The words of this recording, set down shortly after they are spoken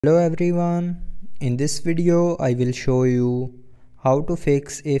Hello everyone, in this video I will show you how to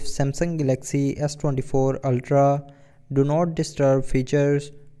fix if Samsung Galaxy S24 Ultra do not disturb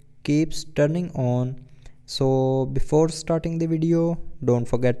features keeps turning on. So before starting the video, don't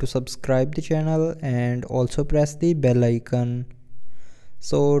forget to subscribe the channel and also press the bell icon.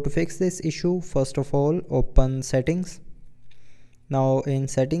 So to fix this issue, first of all open settings. Now in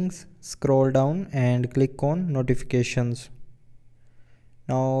settings, scroll down and click on notifications.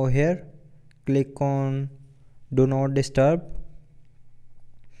 Now here click on do not disturb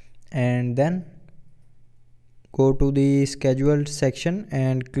and then go to the scheduled section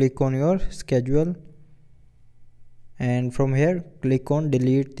and click on your schedule, and from here click on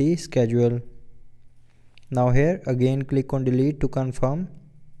delete the schedule. Now here again click on delete to confirm,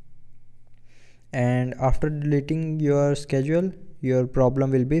 and after deleting your schedule your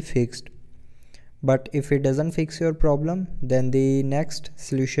problem will be fixed. But if it doesn't fix your problem, then the next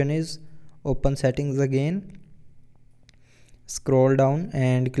solution is open settings again, scroll down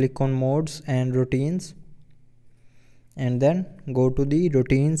and click on modes and routines, and then go to the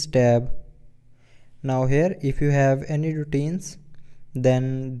routines tab. Now here if you have any routines,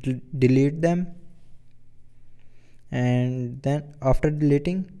 then delete them, and then after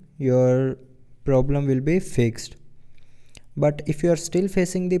deleting your problem will be fixed. But if you are still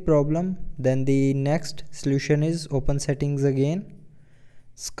facing the problem, then the next solution is open settings again,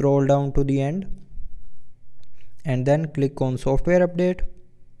 scroll down to the end, and then click on software update,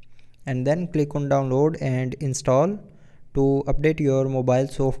 and then click on download and install to update your mobile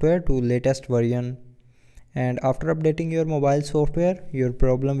software to latest version. And after updating your mobile software, your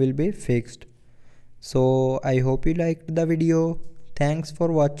problem will be fixed. So I hope you liked the video. Thanks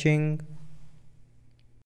for watching.